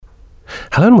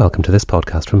Hello and welcome to this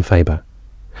podcast from Faber.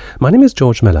 My name is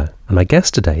George Miller and my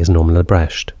guest today is Norman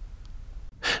Lebrecht.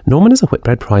 Norman is a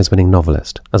Whitbread Prize-winning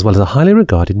novelist, as well as a highly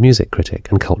regarded music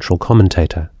critic and cultural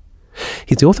commentator.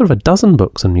 He's the author of a dozen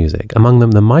books on music, among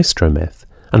them The Maestro Myth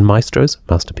and Maestros,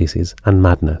 Masterpieces and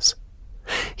Madness.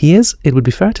 He is, it would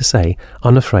be fair to say,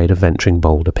 unafraid of venturing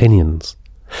bold opinions.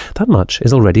 That much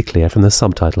is already clear from the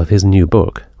subtitle of his new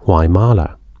book, Why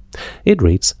Mahler? It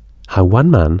reads, How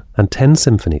One Man and 10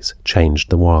 Symphonies Changed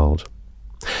the World.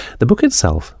 The book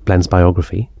itself blends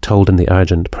biography, told in the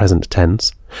urgent present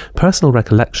tense, personal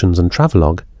recollections and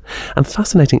travelogue, and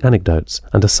fascinating anecdotes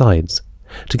and asides,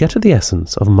 to get at the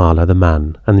essence of Mahler the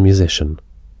man and the musician.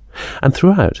 And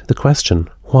throughout, the question,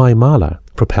 why Mahler,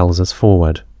 propels us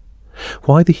forward.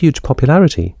 Why the huge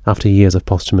popularity after years of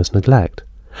posthumous neglect?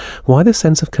 Why the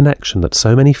sense of connection that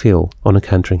so many feel on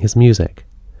encountering his music?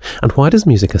 And why does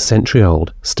music a century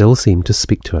old still seem to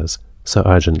speak to us so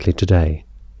urgently today?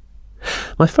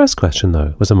 My first question,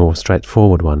 though, was a more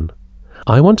straightforward one.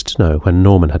 I wanted to know when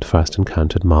Norman had first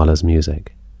encountered Mahler's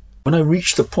music. When I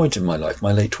reached the point in my life,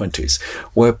 my late 20s,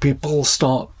 where people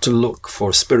start to look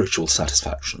for spiritual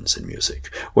satisfactions in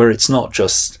music, where it's not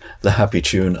just the happy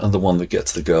tune and the one that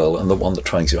gets the girl and the one that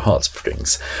twangs your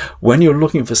heartstrings. When you're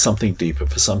looking for something deeper,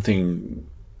 for something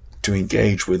to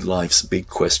engage with life's big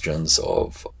questions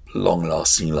of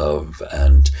long-lasting love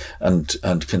and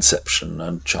conception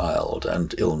and child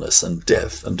and illness and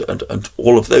death and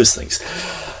all of those things,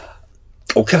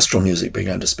 orchestral music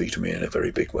began to speak to me in a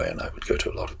very big way, and I would go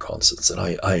to a lot of concerts. And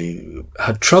I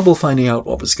had trouble finding out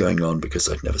what was going on because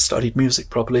I'd never studied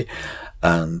music properly,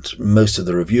 and most of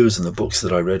the reviews and the books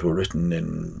that I read were written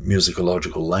in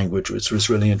musicological language, which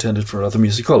was really intended for other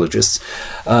musicologists,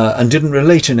 and didn't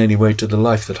relate in any way to the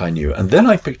life that I knew. And then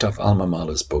I picked up Alma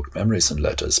Mahler's book, Memories and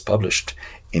Letters, published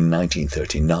in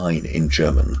 1939 in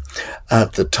German,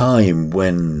 at the time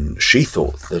when she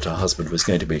thought that her husband was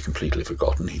going to be completely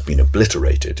forgotten. He'd been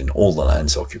obliterated in all the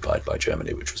lands occupied by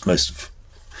Germany, which was most of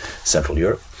Central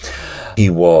Europe. He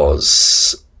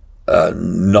was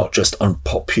not just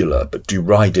unpopular, but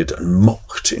derided and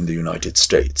mocked in the United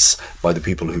States by the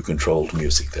people who controlled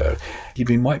music there. He'd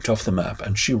been wiped off the map,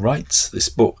 and she writes this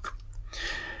book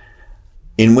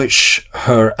in which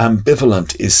her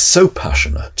ambivalent is so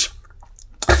passionate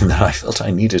that I felt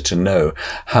I needed to know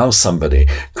how somebody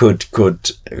could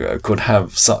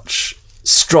have such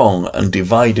strong and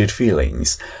divided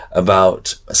feelings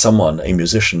about someone, a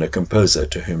musician, a composer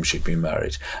to whom she'd been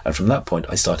married. And from that point,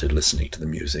 I started listening to the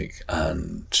music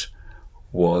and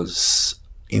was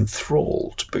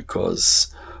enthralled,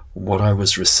 because what I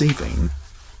was receiving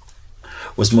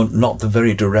was not the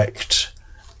very direct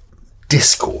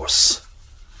discourse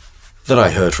that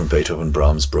I heard from Beethoven,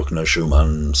 Brahms, Bruckner,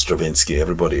 Schumann, Stravinsky,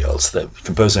 everybody else. The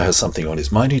composer has something on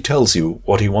his mind. He tells you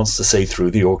what he wants to say through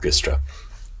the orchestra.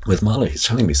 With Mahler, he's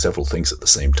telling me several things at the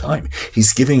same time.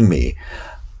 He's giving me,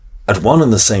 at one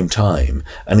and the same time,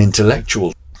 an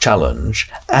intellectual challenge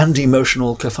and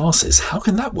emotional catharsis. How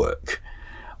can that work?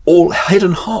 All head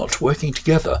and heart working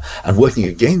together and working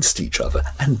against each other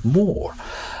and more.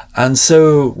 And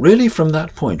so really from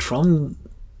that point, from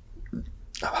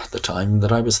the time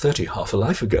that I was 30, half a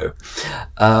life ago,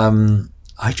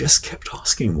 I just kept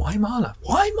asking, why Mahler?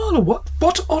 Why Mahler?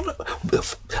 What on...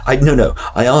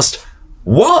 I asked,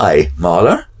 why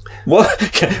Mahler?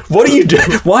 What are you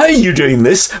doing? Why are you doing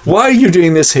this? Why are you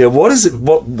doing this here? What is it?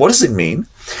 What does it mean?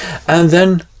 And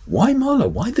then, why Mahler?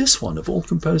 Why this one of all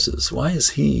composers? Why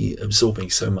is he absorbing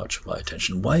so much of my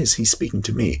attention? Why is he speaking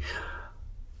to me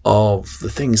of the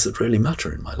things that really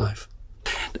matter in my life?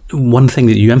 One thing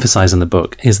that you emphasize in the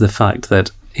book is the fact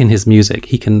that in his music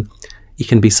he can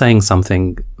be saying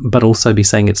something but also be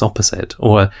saying its opposite,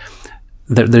 or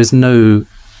there's no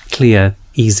clear,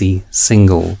 easy,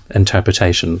 single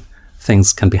interpretation.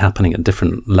 Things can be happening at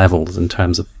different levels in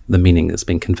terms of the meaning that's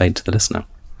being conveyed to the listener.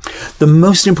 The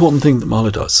most important thing that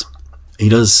Mahler does, he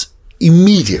does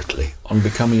immediately on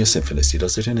becoming a symphonist. He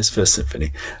does it in his first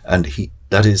symphony, and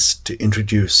that is to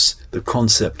introduce the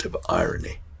concept of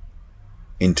irony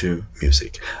into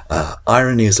music.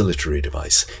 Irony is a literary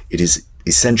device. It is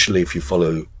essentially, if you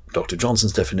follow Dr.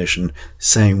 Johnson's definition,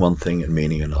 saying one thing and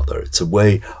meaning another. It's a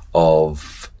way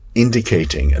of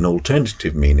indicating an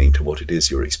alternative meaning to what it is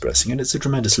you're expressing, and it's a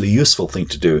tremendously useful thing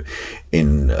to do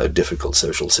in a difficult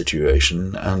social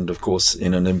situation, and of course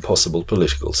in an impossible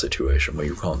political situation where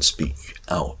you can't speak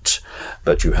out,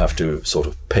 but you have to sort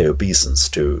of pay obeisance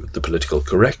to the political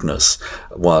correctness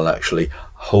while actually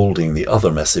holding the other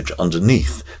message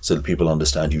underneath so that people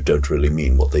understand you don't really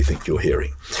mean what they think you're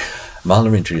hearing.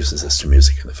 Mahler introduces us to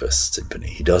music in the First Symphony.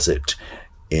 He does it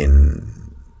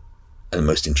in the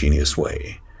most ingenious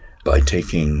way. by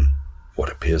taking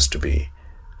what appears to be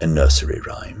a nursery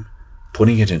rhyme,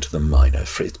 putting it into the minor.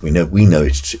 We know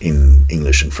it in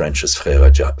English and French as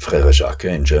Frère Jacques,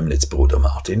 in German it's Bruder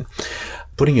Martin,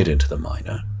 putting it into the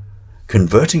minor,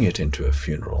 converting it into a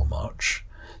funeral march,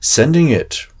 sending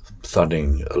it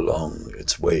thudding along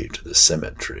its way to the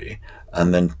cemetery,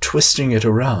 and then twisting it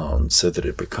around so that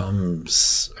it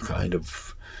becomes a kind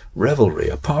of revelry,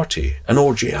 a party, an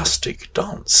orgiastic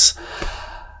dance.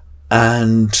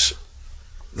 And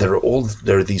there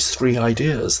are these three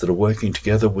ideas that are working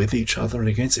together with each other and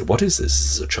against it. What is this?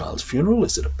 Is it a child's funeral?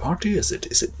 Is it a party? Is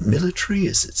it military?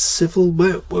 Is it civil?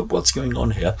 What's going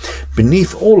on here?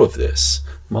 Beneath all of this,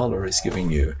 Mahler is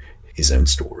giving you his own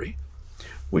story,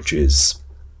 which is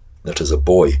that as a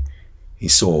boy, he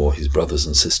saw his brothers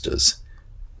and sisters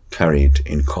carried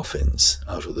in coffins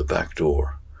out of the back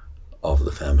door of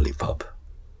the family pub,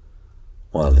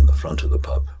 while in the front of the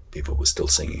pub, people were still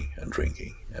singing and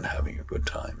drinking and having a good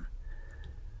time.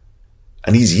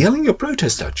 And he's yelling a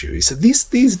protest at you. He said,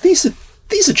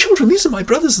 these are children, these are my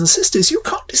brothers and sisters. You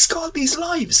can't discard these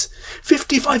lives.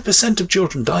 55% of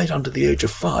children died under the age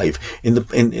of 5 in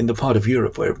the part of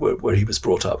Europe where he was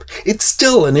brought up. It's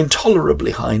still an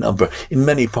intolerably high number in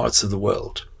many parts of the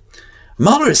world.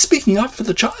 Mahler is speaking up for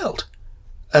the child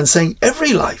and saying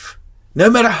every life, no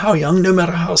matter how young, no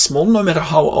matter how small, no matter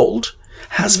how old,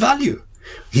 has value.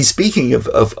 He's speaking of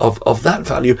that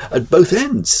value at both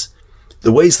ends.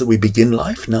 The ways that we begin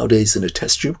life, nowadays in a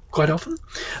test tube quite often,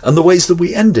 and the ways that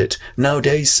we end it,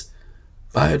 nowadays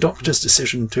by a doctor's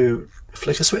decision to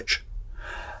flick a switch.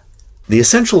 The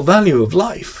essential value of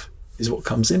life is what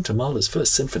comes into Mahler's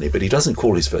First Symphony, but he doesn't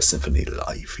call his First Symphony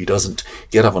life. He doesn't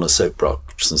get up on a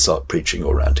soapbox and start preaching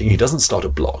or ranting. He doesn't start a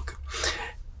blog.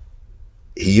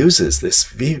 He uses this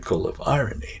vehicle of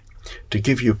irony to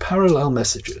give you parallel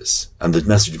messages, and the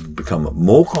messages become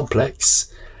more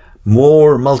complex,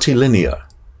 more multilinear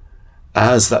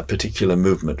as that particular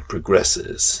movement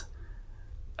progresses.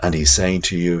 And he's saying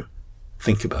to you,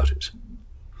 think about it.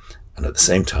 And at the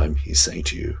same time, he's saying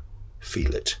to you,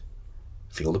 feel it.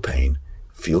 Feel the pain,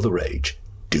 feel the rage,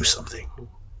 do something.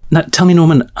 Now, tell me,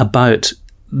 Norman, about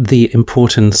the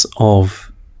importance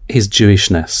of his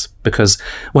Jewishness, because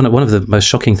one of the most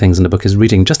shocking things in the book is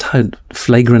reading just how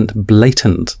flagrant,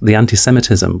 blatant the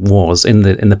anti-Semitism was in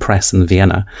the press in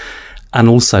Vienna. And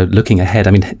also looking ahead,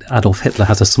 I mean, Adolf Hitler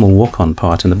has a small walk-on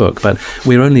part in the book, but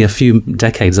we're only a few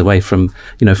decades away from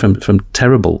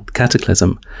terrible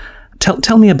cataclysm.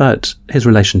 Tell me about his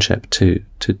relationship to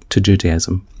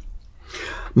Judaism.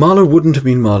 Mahler wouldn't have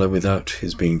been Mahler without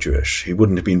his being Jewish. He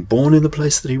wouldn't have been born in the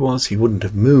place that he was. He wouldn't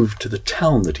have moved to the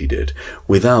town that he did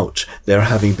without there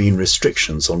having been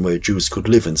restrictions on where Jews could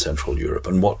live in Central Europe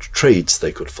and what trades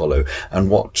they could follow and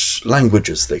what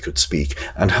languages they could speak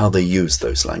and how they used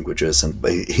those languages. And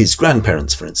his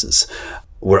grandparents, for instance,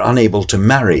 were unable to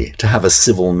have a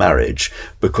civil marriage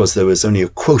because there was only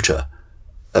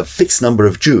a fixed number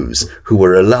of Jews who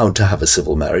were allowed to have a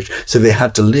civil marriage, so they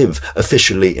had to live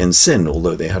officially in sin,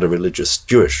 although they had a religious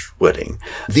Jewish wedding.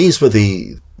 These were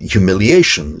the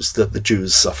humiliations that the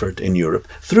Jews suffered in Europe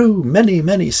through many,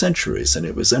 many centuries, and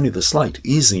it was only the slight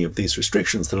easing of these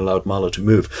restrictions that allowed Mahler to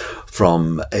move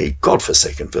from a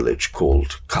godforsaken village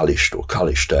called Kalisht or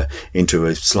Kalishta into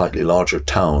a slightly larger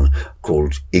town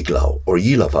called Iglau or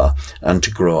Yilava, and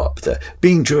to grow up there.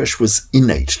 Being Jewish was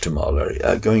innate to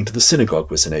Mahler. Going to the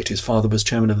synagogue was innate. His father was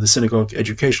chairman of the synagogue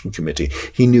education committee.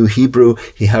 He knew Hebrew.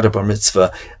 He had a bar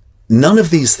mitzvah. None of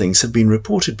these things have been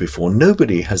reported before.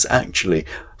 Nobody has actually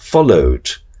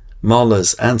followed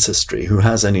Mahler's ancestry who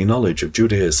has any knowledge of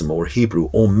Judaism or Hebrew,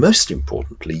 or most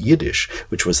importantly Yiddish,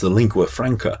 which was the lingua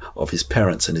franca of his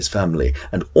parents and his family,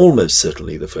 and almost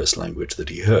certainly the first language that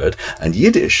he heard. And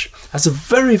Yiddish has a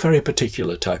very, very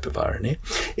particular type of irony.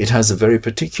 It has a very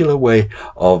particular way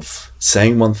of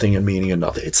saying one thing and meaning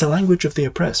another. It's a language of the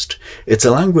oppressed. It's a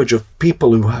language of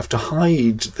people who have to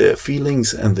hide their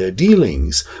feelings and their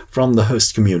dealings from the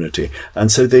host community.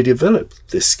 And so they develop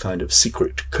this kind of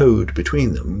secret code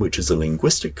between them, which is a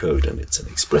linguistic code, and it's an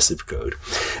expressive code.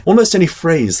 Almost any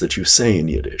phrase that you say in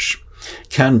Yiddish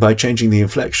can, by changing the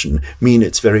inflection, mean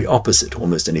its very opposite.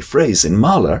 Almost any phrase in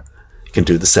Mahler can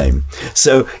do the same.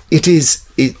 So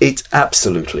it's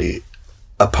absolutely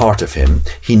a part of him.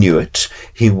 He knew it.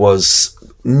 He was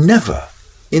never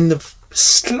in the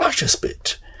slightest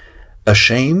bit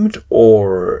ashamed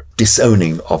or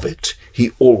disowning of it.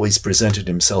 He always presented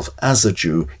himself as a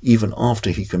Jew, even after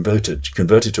he converted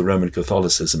to Roman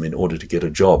Catholicism in order to get a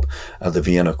job at the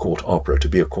Vienna Court Opera. To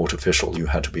be a court official, you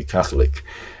had to be Catholic.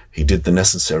 He did the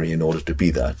necessary in order to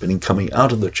be that. But in coming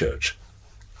out of the church,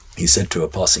 he said to a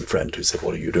passing friend who said,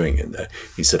 "What are you doing in there?"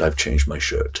 He said, "I've changed my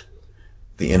shirt."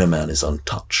 the inner man is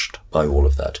untouched by all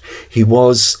of that. He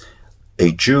was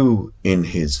a Jew in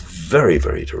his very,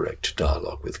 very direct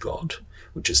dialogue with God,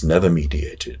 which is never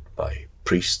mediated by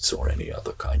priests or any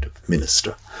other kind of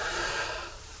minister.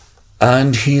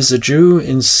 And he's a Jew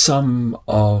in some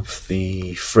of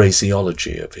the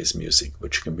phraseology of his music,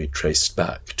 which can be traced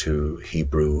back to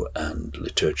Hebrew and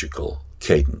liturgical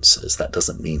cadences. That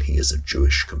doesn't mean he is a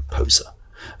Jewish composer.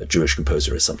 A Jewish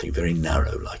composer is something very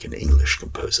narrow, like an English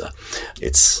composer.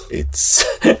 It's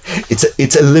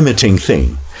a limiting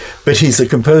thing. But he's a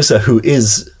composer who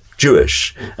is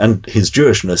Jewish, and his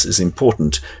Jewishness is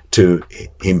important to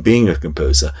him being a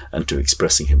composer and to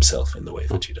expressing himself in the way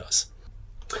that he does.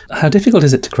 How difficult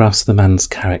is it to grasp the man's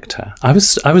character? I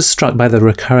was struck by the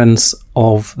recurrence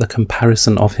of the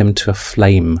comparison of him to a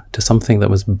flame, to something that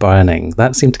was burning.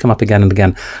 That seemed to come up again and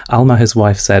again. Alma, his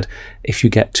wife, said, if you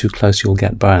get too close, you'll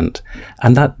get burnt.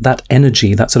 And that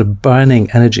energy, that sort of burning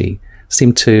energy,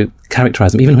 seemed to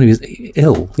characterize him, even when he was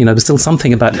ill. There's still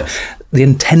something about the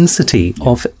intensity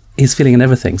of his feeling and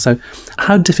everything. So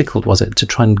how difficult was it to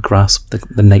try and grasp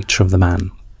the nature of the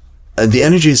man? The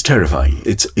energy is terrifying.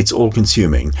 It's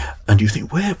all-consuming. And you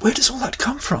think, where does all that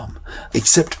come from?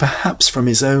 Except perhaps from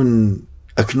his own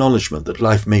acknowledgement that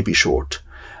life may be short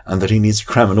and that he needs to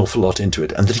cram an awful lot into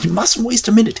it and that he mustn't waste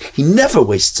a minute. He never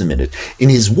wastes a minute. In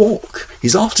his walk,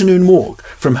 his afternoon walk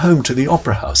from home to the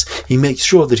opera house, he makes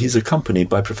sure that he's accompanied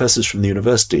by professors from the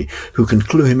university who can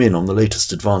clue him in on the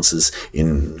latest advances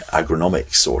in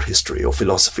agronomics or history or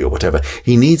philosophy or whatever.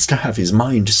 He needs to have his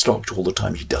mind stocked all the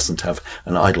time. He doesn't have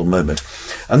an idle moment.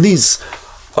 And these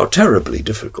are terribly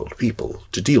difficult people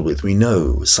to deal with. We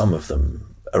know some of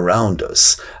them around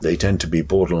us. They tend to be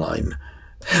borderline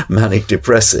manic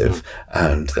depressive,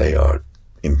 and they are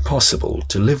impossible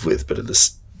to live with. But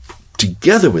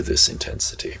together with this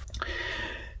intensity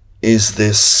is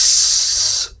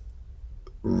this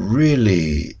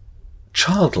really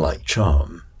childlike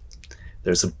charm.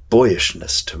 There's a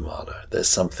boyishness to Mahler. There's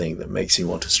something that makes you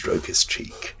want to stroke his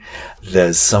cheek.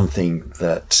 There's something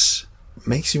that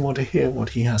makes you want to hear what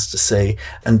he has to say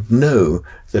and know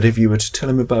that if you were to tell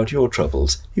him about your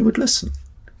troubles, he would listen.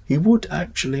 He would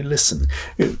actually listen.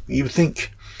 You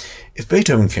think, if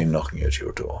Beethoven came knocking at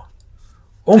your door,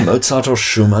 or Mozart or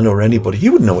Schumann or anybody,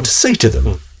 you wouldn't know what to say to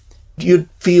them. You'd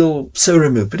feel so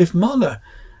removed. But if Mahler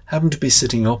happened to be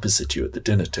sitting opposite you at the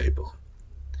dinner table,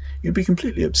 you'd be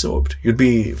completely absorbed. You'd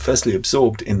be firstly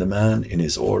absorbed in the man, in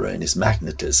his aura, in his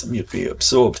magnetism. You'd be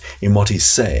absorbed in what he's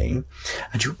saying,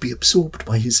 and you'd be absorbed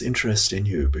by his interest in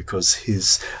you, because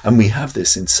and we have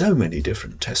this in so many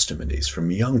different testimonies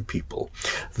from young people,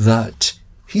 that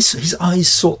his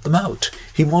eyes sought them out.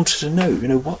 He wanted to know,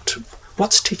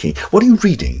 what's ticking? What are you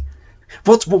reading?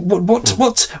 What's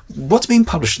being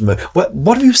published at the moment?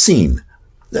 What have you seen?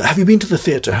 Have you been to the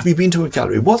theatre? Have you been to a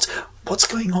gallery? What's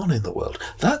going on in the world?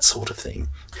 That sort of thing.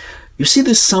 You see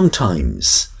this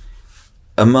sometimes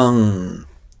among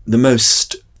the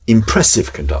most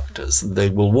impressive conductors. They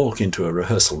will walk into a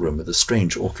rehearsal room with a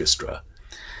strange orchestra,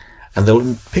 and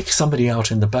they'll pick somebody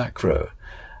out in the back row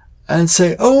and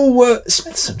say,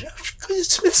 Smithson.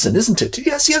 It's Smithson, isn't it?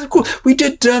 Yes, of course. We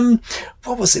did,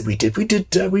 what was it we did? We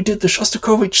did the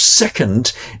Shostakovich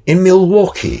Second in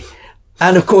Milwaukee.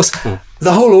 And of course,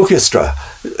 the whole orchestra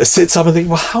sits up and thinks,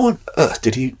 well, how on earth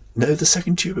did he know the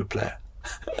second tuba player?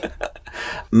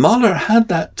 Mahler had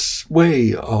that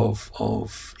way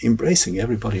of embracing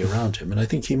everybody around him, and I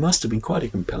think he must have been quite a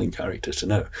compelling character to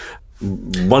know.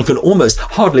 One can almost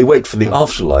hardly wait for the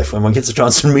afterlife when one gets a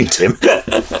chance to meet him.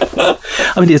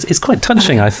 I mean, it's quite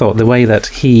touching, I thought, the way that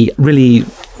he really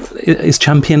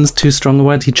champions too strong a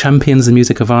word. He champions the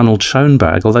music of Arnold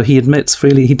Schoenberg, although he admits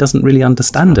really he doesn't really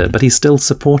understand it, but he's still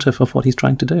supportive of what he's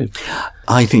trying to do.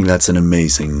 I think that's an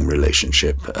amazing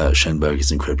relationship. Schoenberg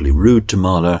is incredibly rude to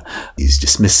Mahler. He's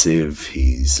dismissive.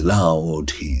 He's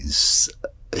loud. His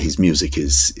music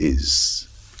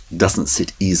doesn't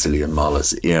sit easily in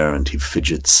Mahler's ear, and he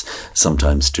fidgets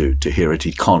sometimes to hear it.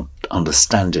 He can't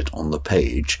understand it on the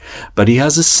page, but he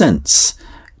has a sense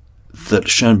that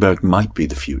Schoenberg might be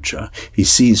the future. He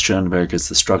sees Schoenberg as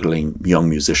the struggling young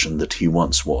musician that he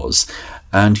once was,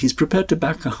 and he's prepared to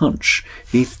back a hunch.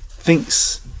 He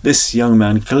thinks this young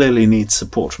man clearly needs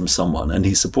support from someone, and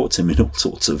he supports him in all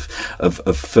sorts of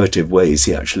furtive ways.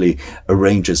 He actually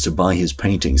arranges to buy his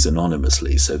paintings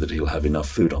anonymously so that he'll have enough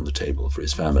food on the table for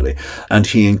his family, and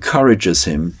he encourages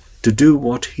him to do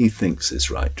what he thinks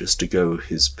is right, just to go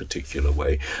his particular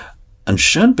way. And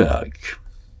Schoenberg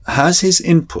has his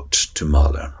input to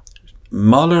Mahler.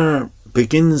 Mahler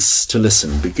begins to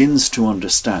listen, begins to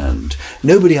understand.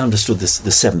 Nobody understood the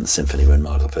Seventh Symphony when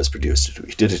Mahler first produced it.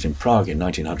 He did it in Prague in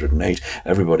 1908.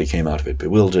 Everybody came out of it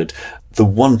bewildered. The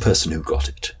one person who got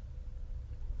it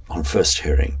on first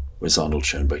hearing was Arnold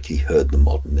Schoenberg. He heard the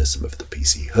modernism of the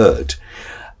piece. He heard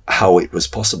how it was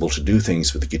possible to do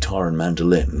things with the guitar and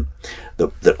mandolin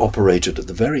that operated at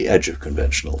the very edge of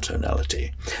conventional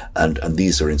tonality. And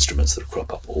these are instruments that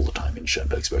crop up all the time in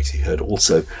Schoenberg's works. He heard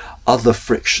also other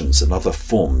frictions and other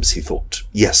forms. He thought,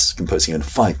 yes, composing in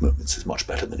 5 movements is much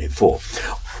better than in 4.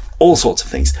 All sorts of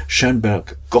things.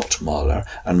 Schoenberg got Mahler,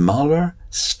 and Mahler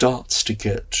starts to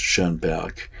get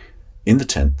Schoenberg in the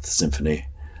 10th Symphony,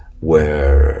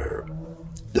 where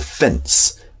the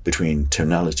fence between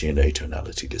tonality and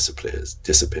atonality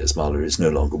disappears. Mahler is no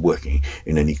longer working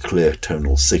in any clear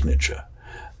tonal signature,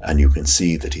 and you can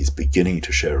see that he's beginning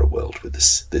to share a world with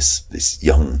this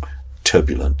young,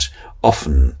 turbulent,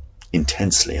 often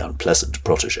intensely unpleasant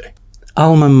protege.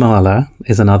 Alma Mahler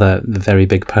is another very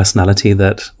big personality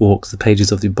that walks the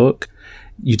pages of the book.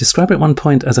 You describe her at one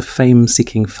point as a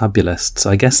fame-seeking fabulist, so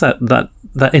I guess that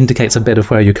indicates a bit of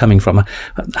where you're coming from.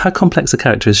 How complex a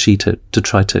character is she to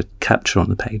try to capture on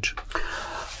the page?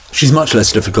 She's much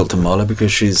less difficult than Mahler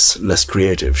because she's less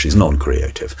creative. She's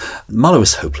non-creative. Mahler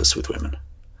was hopeless with women.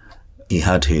 He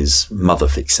had his mother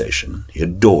fixation. He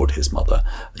adored his mother.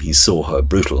 He saw her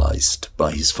brutalized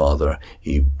by his father.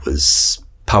 He was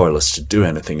powerless to do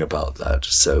anything about that,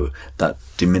 so that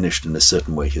diminished in a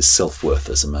certain way his self-worth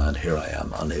as a man. Here I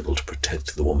am, unable to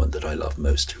protect the woman that I love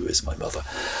most, who is my mother.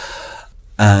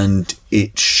 And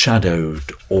it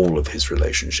shadowed all of his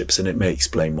relationships, and it may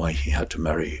explain why he had to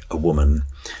marry a woman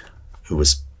who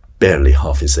was barely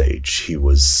half his age. He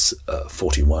was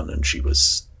 41 and she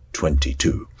was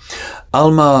 22.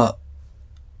 Alma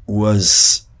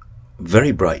was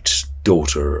very bright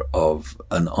daughter of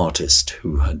an artist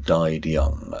who had died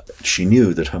young. She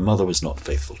knew that her mother was not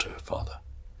faithful to her father.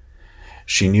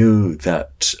 She knew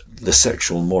that the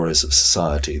sexual mores of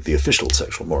society, the official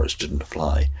sexual mores, didn't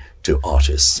apply to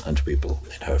artists and to people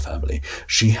in her family.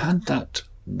 She had that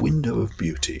window of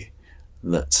beauty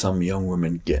that some young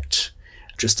women get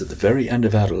just at the very end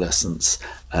of adolescence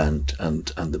and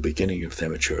the beginning of their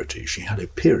maturity. She had a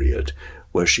period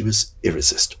where she was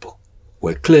irresistible,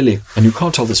 where clearly, and you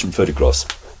can't tell this from photographs,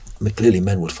 but clearly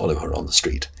men would follow her on the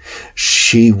street.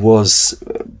 She was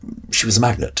a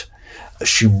magnet.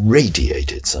 She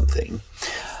radiated something,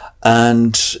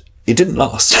 and it didn't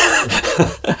last.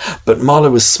 But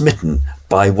Mahler was smitten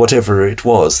by whatever it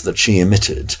was that she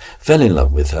emitted, fell in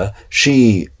love with her.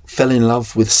 She fell in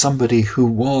love with somebody who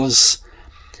was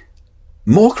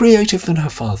more creative than her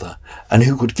father, and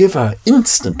who could give her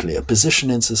instantly a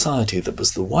position in society that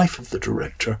was the wife of the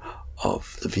director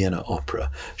of the Vienna Opera.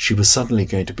 She was suddenly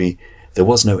going to be, there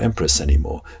was no empress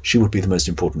anymore. She would be the most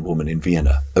important woman in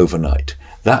Vienna overnight.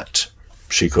 That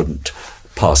she couldn't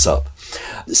pass up.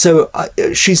 So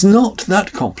she's not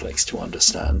that complex to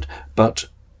understand, but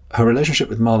her relationship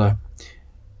with Mahler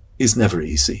is never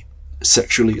easy.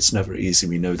 Sexually, it's never easy.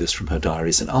 We know this from her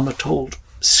diaries. And Alma told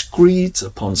screeds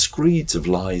upon screeds of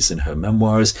lies in her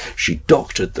memoirs. She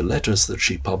doctored the letters that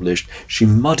she published. She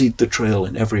muddied the trail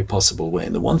in every possible way.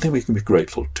 And the one thing we can be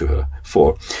grateful to her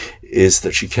for is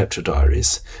that she kept her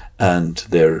diaries, and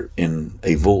they're in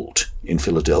a vault in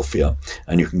Philadelphia,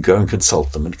 and you can go and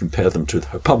consult them and compare them to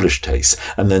her published tastes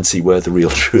and then see where the real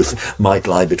truth might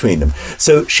lie between them.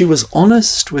 So she was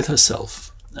honest with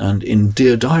herself, and in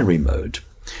Dear Diary mode,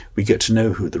 we get to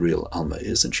know who the real Alma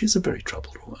is, and she's a very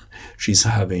troubled woman. She's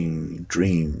having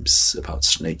dreams about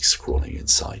snakes crawling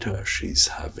inside her. She's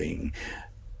having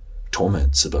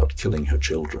torments about killing her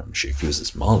children. She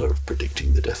accuses Mahler of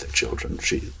predicting the death of children.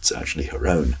 It's actually her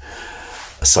own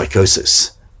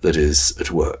psychosis that is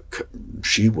at work.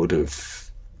 She would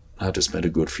have had to spend a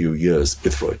good few years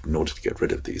with Freud in order to get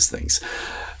rid of these things.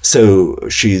 So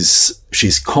she's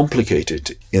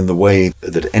complicated in the way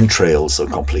that entrails are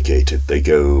complicated. They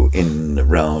go in,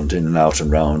 round, in and out,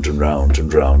 and round, and round,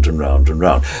 and round, and round, and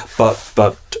round.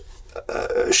 But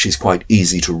she's quite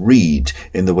easy to read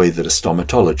in the way that a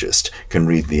stomatologist can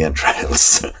read the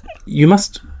entrails. You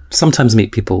must sometimes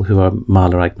meet people who are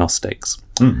Mahler agnostics.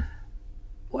 Mm.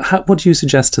 What do you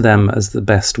suggest to them as the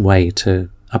best way to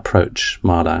approach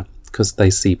Mahler? Because they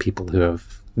see people who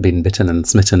have been bitten and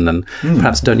smitten and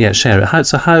perhaps don't yet share it.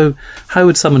 How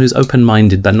would someone who's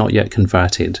open-minded but not yet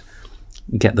converted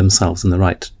get themselves in the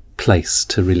right place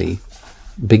to really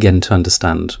begin to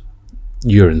understand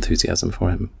your enthusiasm for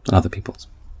him and other people's?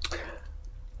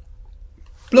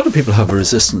 A lot of people have a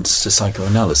resistance to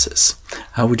psychoanalysis.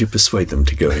 How would you persuade them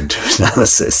to go into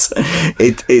analysis?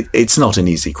 It's not an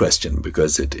easy question,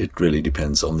 because it really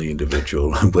depends on the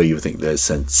individual and where you think their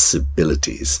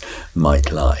sensibilities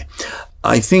might lie.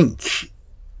 I think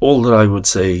all that I would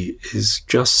say is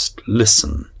just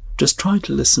listen. Just try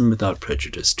to listen without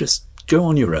prejudice. Just go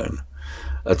on your own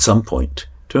at some point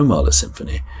to a Mahler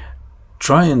symphony.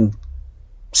 Try and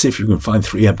see if you can find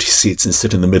 3 empty seats and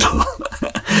sit in the middle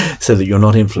so that you're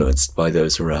not influenced by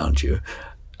those around you.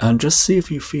 And just see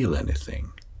if you feel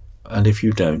anything. And if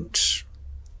you don't,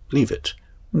 leave it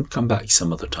and come back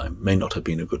some other time. May not have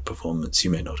been a good performance. You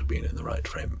may not have been in the right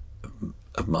frame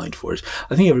of mind for it.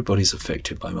 I think everybody's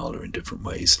affected by Mahler in different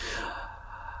ways.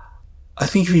 I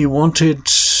think if you wanted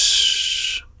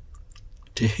to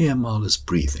hear Mahler's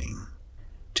breathing,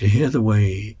 to hear the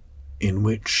way in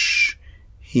which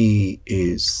he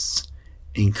is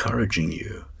encouraging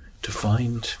you to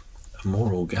find a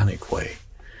more organic way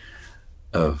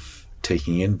of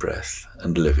taking in breath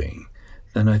and living,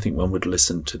 then I think one would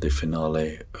listen to the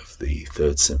finale of the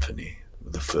Third Symphony,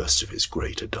 the first of his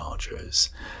great adagios,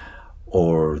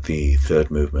 or the third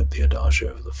movement, the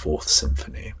adagio of the Fourth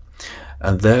Symphony.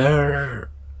 And there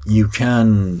you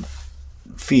can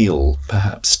feel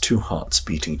perhaps 2 hearts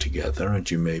beating together, and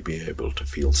you may be able to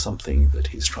feel something that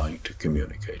he's trying to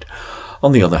communicate.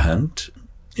 On the other hand,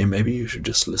 maybe you should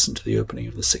just listen to the opening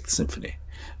of the Sixth Symphony,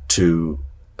 to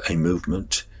a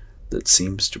movement that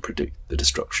seems to predict the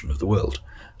destruction of the world.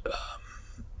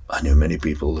 I know many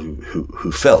people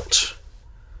who felt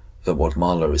that what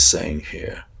Mahler is saying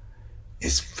here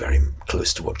is very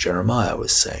close to what Jeremiah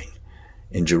was saying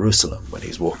in Jerusalem, when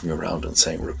he's walking around and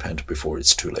saying, repent before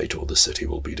it's too late or the city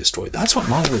will be destroyed. That's what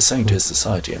Mahler is saying to his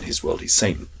society and his world. He's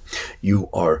saying, you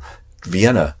are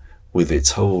Vienna with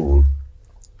its whole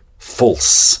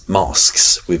false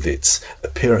masks, with its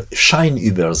appearance, Schein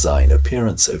über Sein,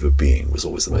 appearance over being, was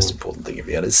always the most important thing in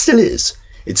Vienna. It still is.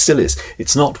 It still is.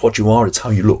 It's not what you are, it's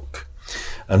how you look.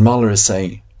 And Mahler is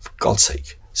saying, for God's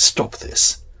sake, stop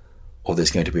this, or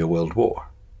there's going to be a world war.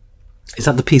 Is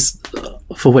that the piece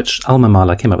for which Alma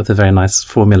Mahler came up with a very nice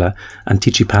formula,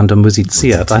 Anticipando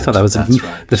Musiziert? I thought that was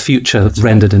right. The future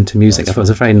rendered into music. I thought it was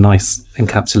a very nice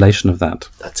encapsulation of that.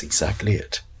 That's exactly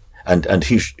it. And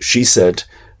she said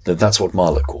that that's what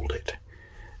Mahler called it.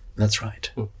 That's right.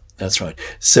 That's right.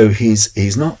 So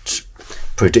he's not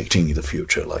predicting the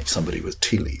future like somebody with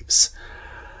tea leaves,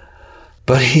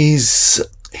 but he's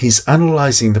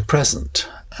analysing the present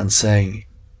and saying,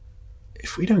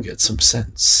 if we don't get some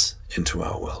sense into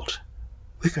our world,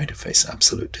 we're going to face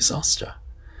absolute disaster.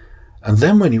 And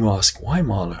then when you ask why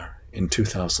Mahler in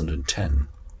 2010,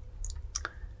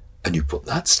 and you put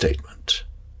that statement,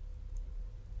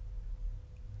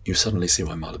 you suddenly see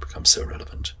why Mahler becomes so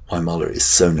relevant, why Mahler is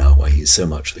so now, why he's so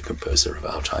much the composer of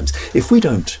our times. If we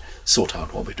don't sort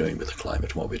out what we're doing with the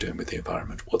climate, what we're doing with the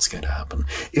environment, what's going to happen?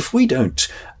 If we don't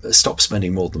stop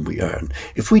spending more than we earn,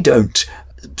 if we don't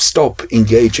stop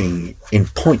engaging in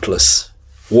pointless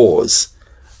wars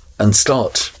and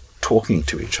start talking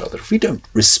to each other, if we don't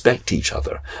respect each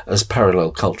other as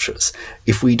parallel cultures,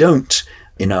 if we don't,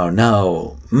 in our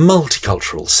now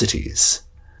multicultural cities,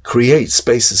 create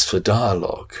spaces for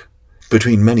dialogue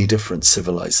between many different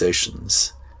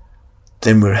civilizations,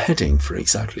 then we're heading for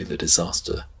exactly the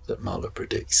disaster that Mahler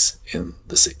predicts in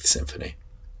the Sixth Symphony.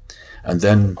 And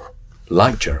then,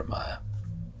 like Jeremiah,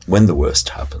 when the worst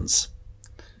happens,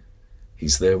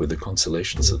 he's there with the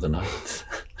consolations of the ninth.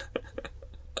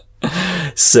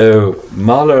 So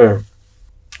Mahler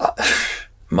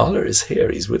is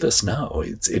here. He's with us now.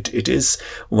 It is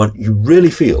when you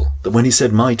really feel that when he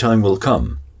said, "My time will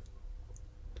come,"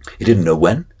 he didn't know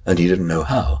when and he didn't know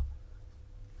how,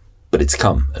 but it's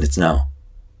come and it's now.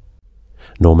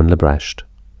 Norman Lebrecht.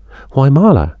 Why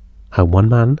Mahler? How One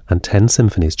Man and 10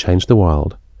 Symphonies Changed the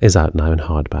World is out now in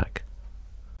hardback.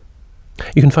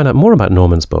 You can find out more about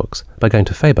Norman's books by going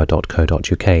to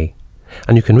faber.co.uk,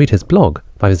 and you can read his blog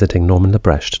by visiting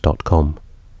normanlebrecht.com.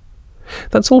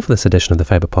 That's all for this edition of the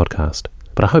Faber podcast,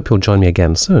 but I hope you'll join me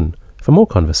again soon for more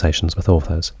conversations with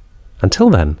authors. Until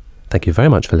then, thank you very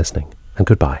much for listening, and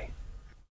goodbye.